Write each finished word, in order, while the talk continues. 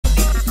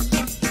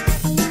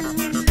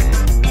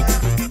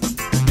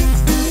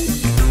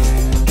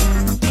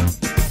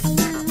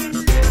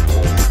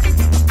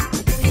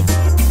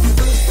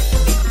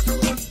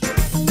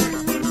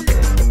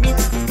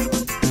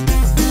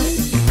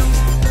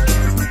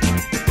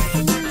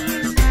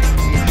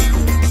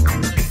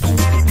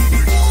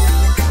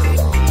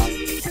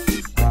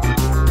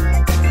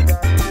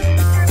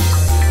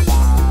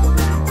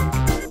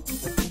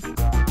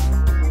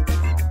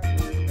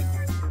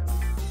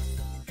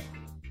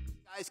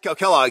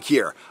Kellogg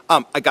here.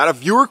 I got a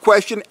viewer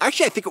question.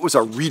 Actually, I think it was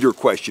a reader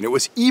question. It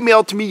was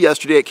emailed to me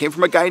yesterday. It came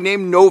from a guy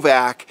named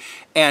Novak,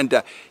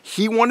 and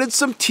he wanted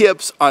some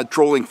tips on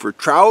trolling for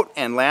trout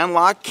and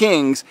landlocked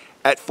kings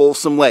at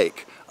Folsom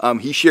Lake.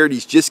 He shared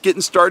he's just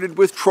getting started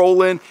with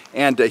trolling,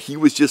 and he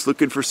was just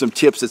looking for some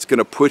tips that's going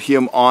to put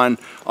him on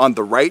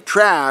the right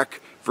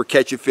track for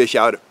catching fish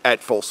out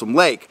at Folsom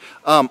Lake.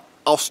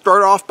 I'll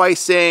start off by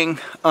saying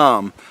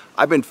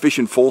I've been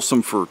fishing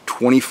Folsom for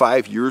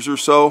 25 years or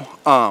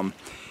so.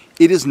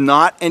 It is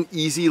not an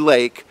easy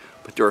lake,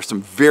 but there are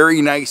some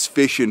very nice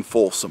fish in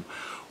Folsom.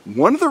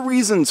 One of the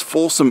reasons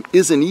Folsom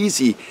isn't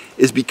easy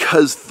is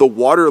because the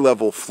water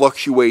level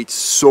fluctuates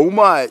so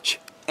much,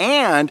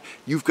 and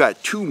you've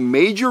got two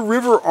major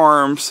river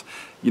arms,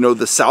 you know,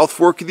 the South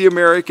Fork of the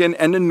American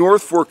and the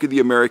North Fork of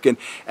the American,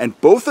 and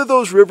both of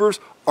those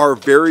rivers are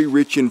very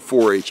rich in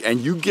forage,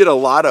 and you get a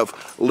lot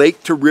of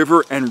lake to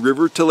river and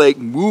river to lake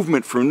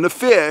movement from the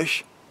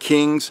fish,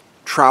 kings,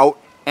 trout,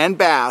 and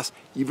bass.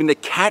 Even the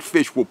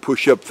catfish will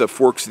push up the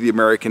forks of the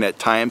American at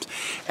times,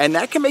 and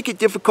that can make it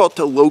difficult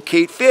to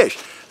locate fish.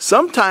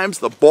 Sometimes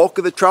the bulk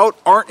of the trout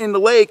aren't in the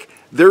lake,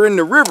 they're in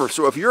the river.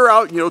 So if you're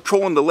out,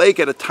 trolling the lake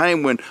at a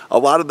time when a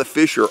lot of the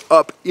fish are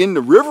up in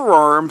the river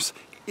arms,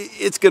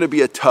 it's going to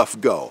be a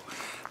tough go.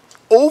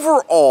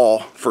 Overall,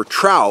 for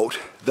trout,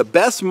 the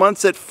best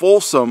months at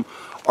Folsom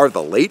are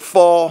the late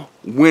fall,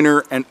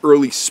 winter, and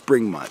early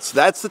spring months.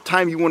 That's the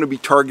time you want to be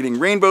targeting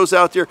rainbows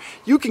out there.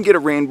 You can get a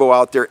rainbow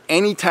out there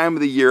any time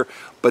of the year,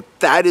 but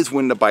that is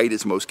when the bite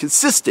is most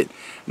consistent.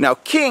 Now,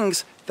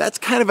 kings, that's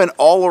kind of an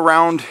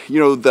all-around,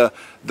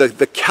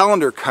 the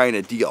calendar kind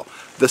of deal.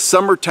 The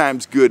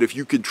summertime's good if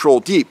you can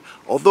troll deep.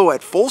 Although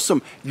at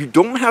Folsom, you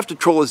don't have to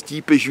troll as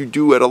deep as you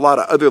do at a lot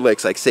of other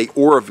lakes, like say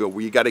Oroville,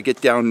 where you got to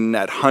get down in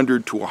that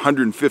 100 to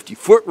 150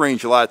 foot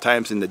range a lot of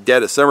times in the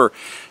dead of summer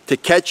to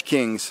catch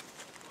kings.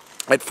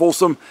 At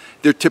Folsom,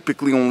 they're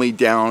typically only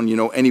down,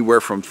 anywhere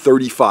from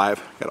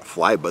 35, got a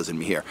fly buzzing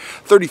me here,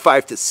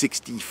 35 to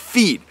 60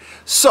 feet.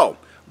 So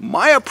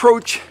my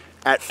approach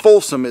at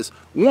Folsom is,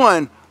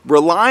 one,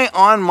 rely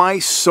on my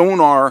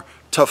sonar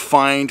to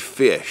find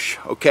fish,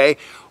 okay?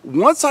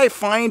 Once I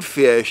find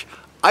fish,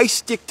 I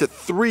stick to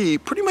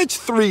pretty much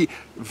three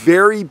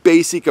very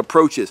basic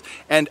approaches.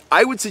 And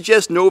I would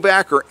suggest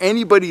Novak or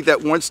anybody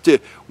that wants to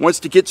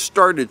get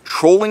started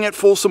trolling at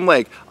Folsom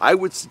Lake, I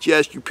would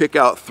suggest you pick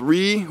out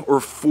 3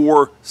 or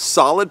 4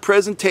 solid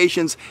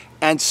presentations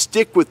and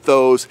stick with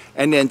those,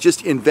 and then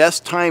just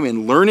invest time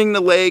in learning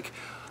the lake,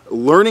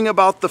 learning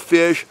about the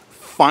fish,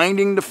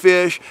 finding the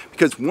fish,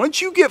 because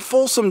once you get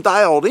Folsom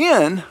dialed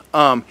in,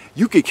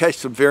 you could catch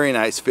some very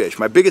nice fish.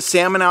 My biggest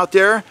salmon out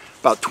there,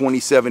 about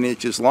 27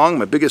 inches long.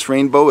 My biggest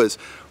rainbow is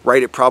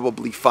right at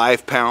probably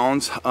 5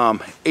 pounds,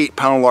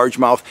 8-pound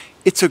largemouth.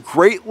 It's a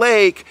great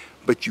lake,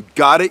 but you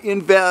gotta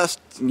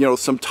invest,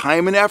 some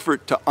time and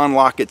effort to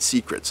unlock its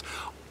secrets.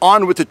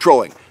 On with the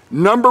trolling.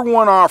 Number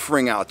 1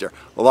 offering out there.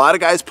 A lot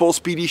of guys pull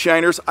speedy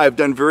shiners. I've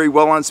done very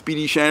well on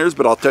speedy shiners,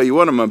 but I'll tell you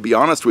what, I'm gonna be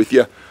honest with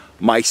you.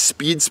 My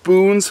speed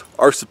spoons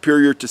are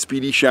superior to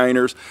speedy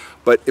shiners,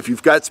 but if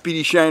you've got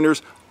speedy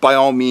shiners, by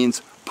all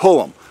means, pull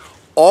them.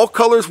 All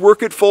colors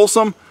work at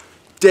Folsom,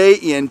 day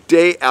in,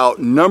 day out.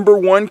 Number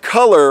 1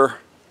 color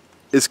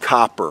is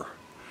copper.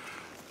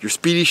 Your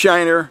speedy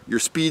shiner, your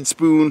speed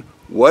spoon,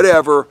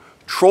 whatever,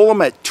 troll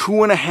them at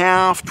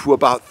 2.5 to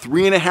about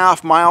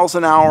 3.5 miles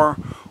an hour.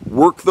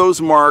 Work those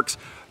marks.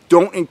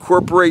 Don't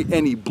incorporate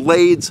any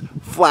blades,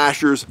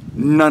 flashers,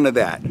 none of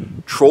that.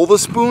 Troll the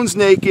spoons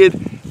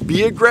naked.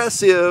 Be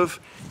aggressive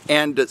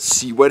and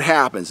see what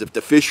happens. If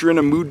the fish are in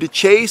a mood to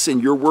chase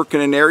and you're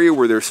working an area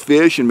where there's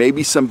fish and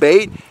maybe some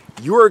bait,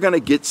 you are going to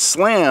get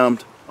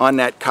slammed on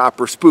that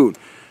copper spoon.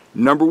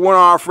 Number 1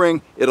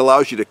 offering, it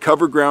allows you to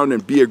cover ground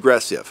and be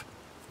aggressive.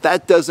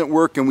 That doesn't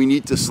work, and we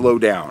need to slow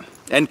down.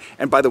 And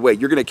by the way,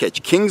 you're going to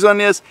catch kings on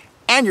this,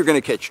 and you're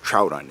going to catch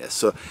trout on this.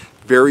 So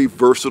very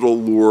versatile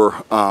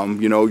lure.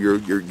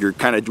 You're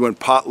kind of doing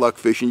potluck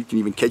fishing. You can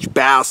even catch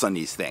bass on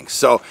these things.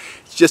 So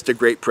it's just a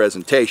great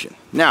presentation.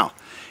 Now,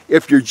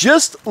 if you're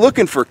just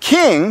looking for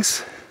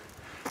kings,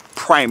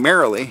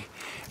 primarily,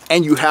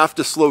 and you have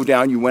to slow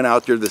down, you went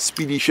out there, the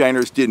speedy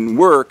shiners didn't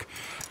work,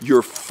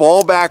 your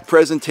fallback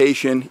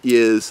presentation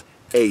is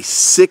a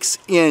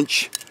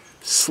 6-inch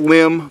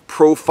slim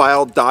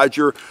profile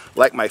dodger,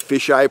 like my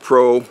Fisheye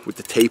Pro with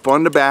the tape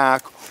on the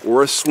back,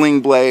 or a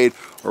sling blade,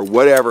 or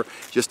whatever.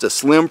 Just a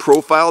slim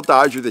profile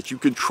dodger that you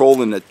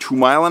control in the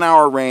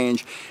 2-mile-an-hour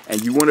range,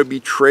 and you want to be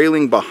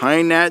trailing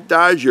behind that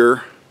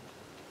dodger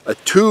a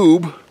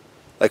tube,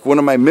 like one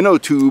of my minnow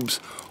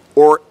tubes,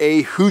 or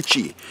a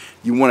hoochie.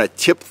 You want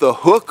to tip the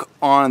hook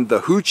on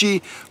the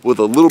hoochie with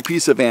a little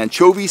piece of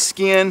anchovy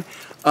skin.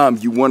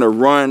 You want to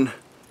run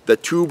the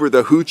tube or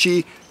the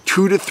hoochie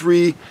 2 to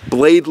 3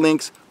 blade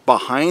links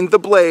behind the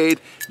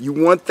blade. You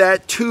want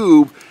that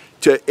tube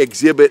to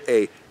exhibit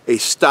a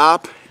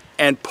stop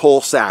and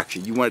pulse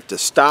action. You want it to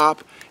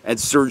stop and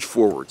surge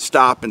forward,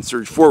 stop and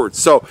surge forward.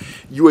 So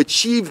you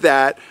achieve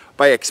that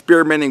by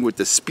experimenting with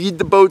the speed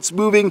the boat's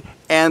moving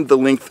and the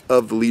length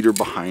of the leader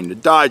behind the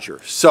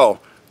dodger. So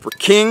for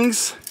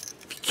kings,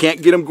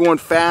 can't get them going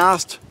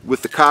fast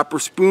with the copper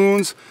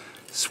spoons,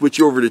 switch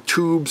over to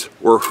tubes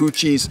or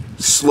hoochies,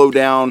 slow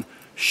down,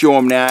 show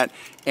them that.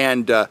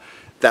 And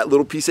that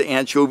little piece of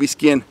anchovy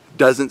skin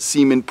doesn't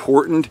seem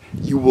important.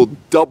 You will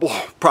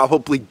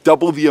probably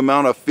double the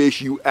amount of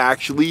fish you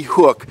actually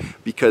hook,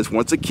 because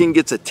once a king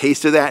gets a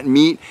taste of that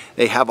meat,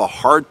 they have a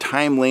hard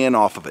time laying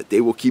off of it.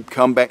 They will keep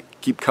coming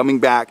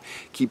back,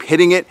 keep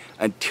hitting it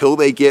until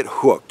they get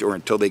hooked, or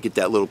until they get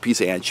that little piece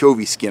of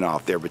anchovy skin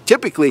off there. But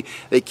typically,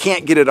 they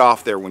can't get it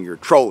off there when you're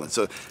trolling.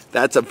 So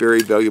that's a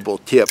very valuable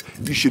tip.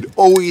 You should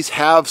always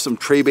have some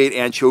tray bait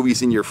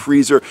anchovies in your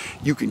freezer.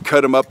 You can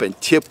cut them up and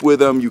tip with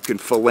them. You can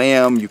fillet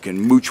them. You can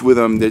mooch with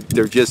them.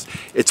 They're just,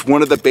 it's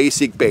one of the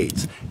basic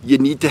baits you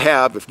need to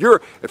have. If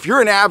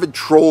you're an avid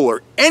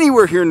troller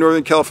anywhere here in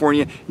Northern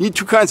California, you need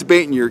two kinds of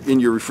bait in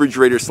your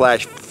refrigerator /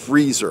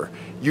 freezer.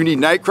 You need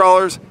night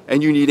crawlers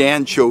and you need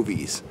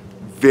anchovies.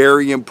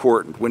 Very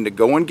important. When the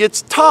going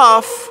gets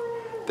tough,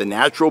 the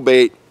natural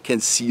bait can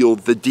seal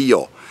the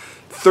deal.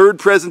 Third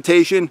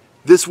presentation,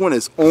 this one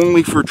is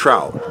only for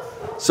trout.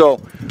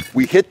 So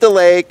we hit the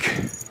lake,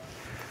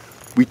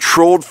 we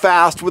trolled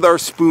fast with our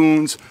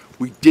spoons,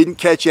 we didn't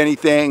catch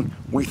anything,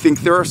 we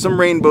think there are some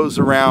rainbows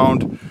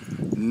around.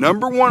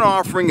 Number one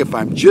offering, if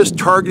I'm just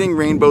targeting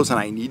rainbows and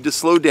I need to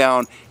slow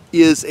down,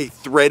 is a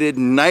threaded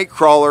night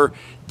crawler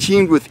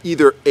teamed with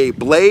either a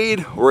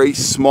blade or a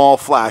small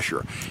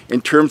flasher. In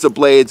terms of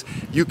blades,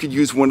 you could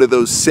use one of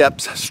those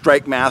Seps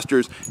Strike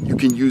Masters. You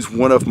can use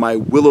one of my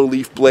willow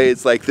leaf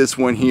blades like this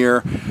one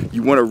here.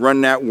 You want to run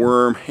that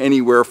worm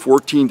anywhere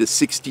 14 to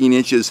 16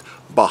 inches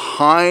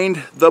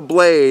behind the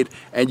blade,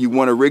 and you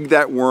want to rig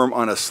that worm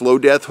on a slow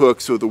death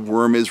hook so the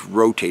worm is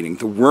rotating.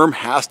 The worm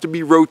has to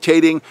be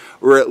rotating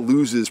or it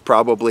loses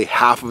probably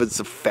half of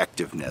its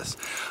effectiveness.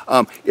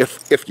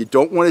 If you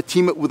don't want to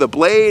team it with a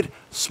blade,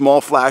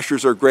 small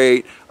flashers are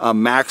great.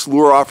 Max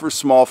Lure offers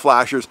small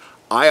flashers.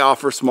 I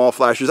offer small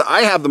flashers.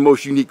 I have the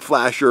most unique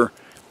flasher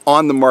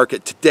on the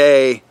market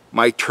today.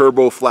 My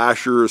turbo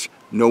flashers,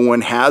 no one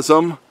has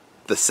them.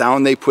 The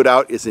sound they put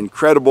out is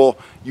incredible.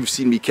 You've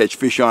seen me catch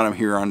fish on them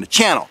here on the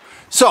channel.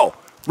 So,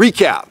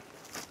 recap.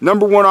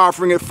 Number one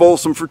offering at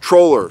Folsom for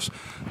trollers,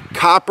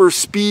 copper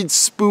speed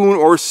spoon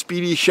or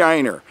speedy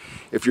shiner.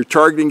 If you're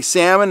targeting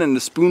salmon and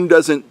the spoon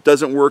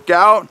doesn't work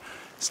out,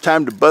 it's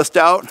time to bust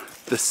out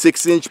the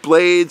 6-inch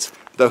blades,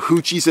 the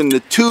hoochies and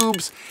the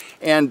tubes.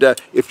 And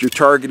if you're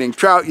targeting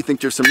trout, you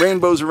think there's some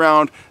rainbows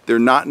around, they're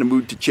not in the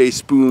mood to chase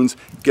spoons,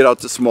 get out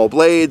the small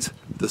blades,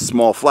 the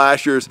small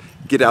flashers,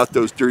 get out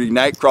those dirty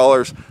night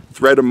crawlers,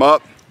 thread them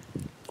up,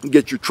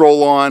 get your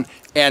troll on,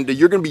 and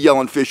you're going to be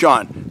yelling fish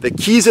on. The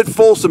keys at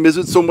Folsom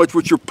isn't so much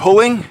what you're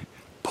pulling,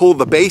 pull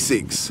the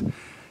basics.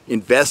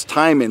 Invest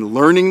time in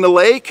learning the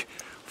lake,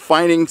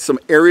 finding some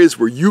areas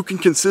where you can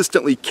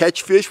consistently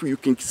catch fish, where you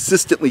can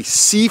consistently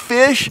see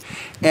fish,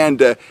 and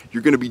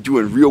you're going to be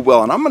doing real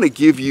well. And I'm going to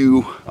give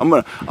you, I'm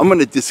going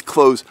to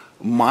disclose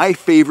my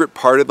favorite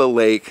part of the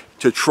lake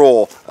to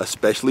troll,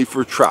 especially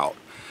for trout.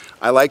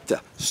 I like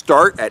to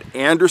start at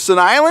Anderson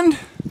Island.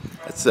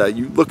 That's,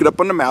 you look it up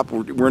on the map,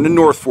 we're in the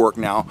North Fork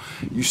now.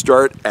 You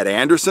start at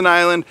Anderson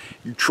Island,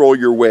 you troll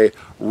your way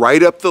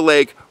right up the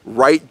lake,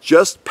 right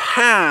just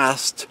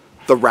past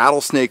the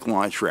Rattlesnake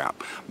launch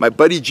ramp. My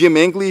buddy Jim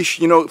English,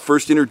 you know,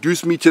 first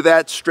introduced me to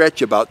that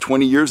stretch about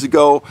 20 years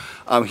ago.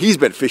 He's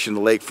been fishing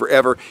the lake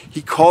forever.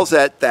 He calls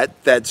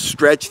that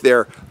stretch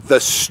there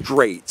the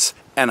Straits.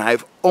 And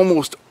I've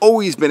almost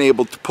always been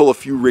able to pull a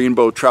few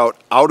rainbow trout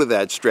out of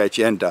that stretch.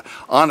 And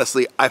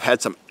honestly, I've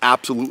had some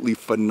absolutely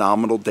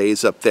phenomenal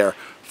days up there.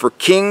 For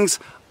kings,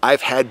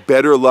 I've had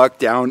better luck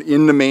down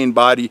in the main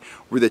body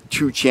where the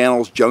two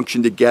channels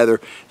junction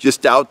together,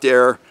 just out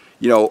there,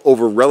 you know,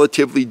 over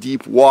relatively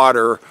deep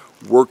water,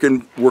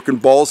 working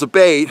balls of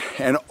bait,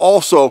 and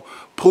also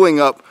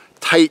pulling up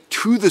tight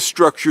to the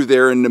structure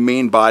there in the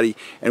main body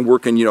and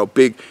working, you know,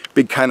 big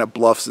kind of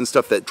bluffs and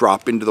stuff that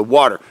drop into the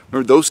water.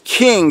 Remember, those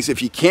kings,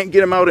 if you can't get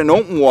them out in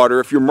open water,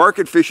 if you're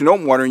market fishing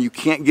open water and you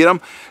can't get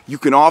them, you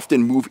can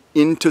often move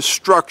into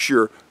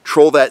structure,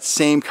 troll that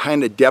same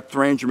kind of depth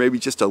range or maybe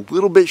just a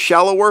little bit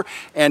shallower,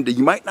 and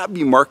you might not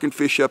be marking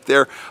fish up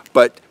there,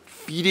 but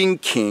feeding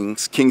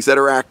kings that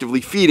are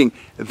actively feeding,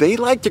 they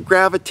like to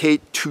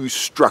gravitate to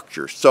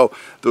structure. So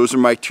those are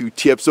my two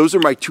tips. Those are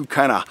my two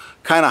kind of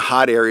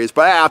hot areas,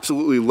 but I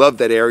absolutely love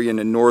that area in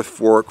the North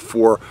Fork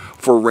for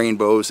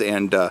rainbows.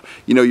 And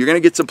you know, you're going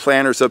to get some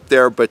planters up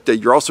there, but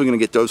you're also going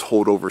to get those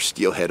holdover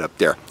steelhead up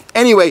there.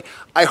 Anyway,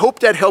 I hope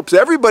that helps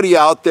everybody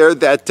out there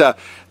that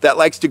that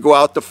likes to go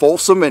out to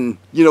Folsom and,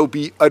 you know,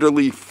 be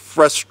utterly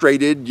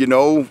frustrated, you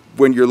know,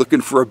 when you're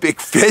looking for a big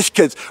fish,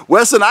 because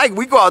Wes and I,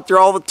 we go out there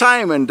all the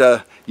time, and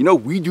you know,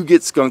 we do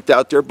get skunked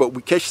out there, but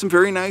we catch some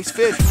very nice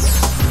fish.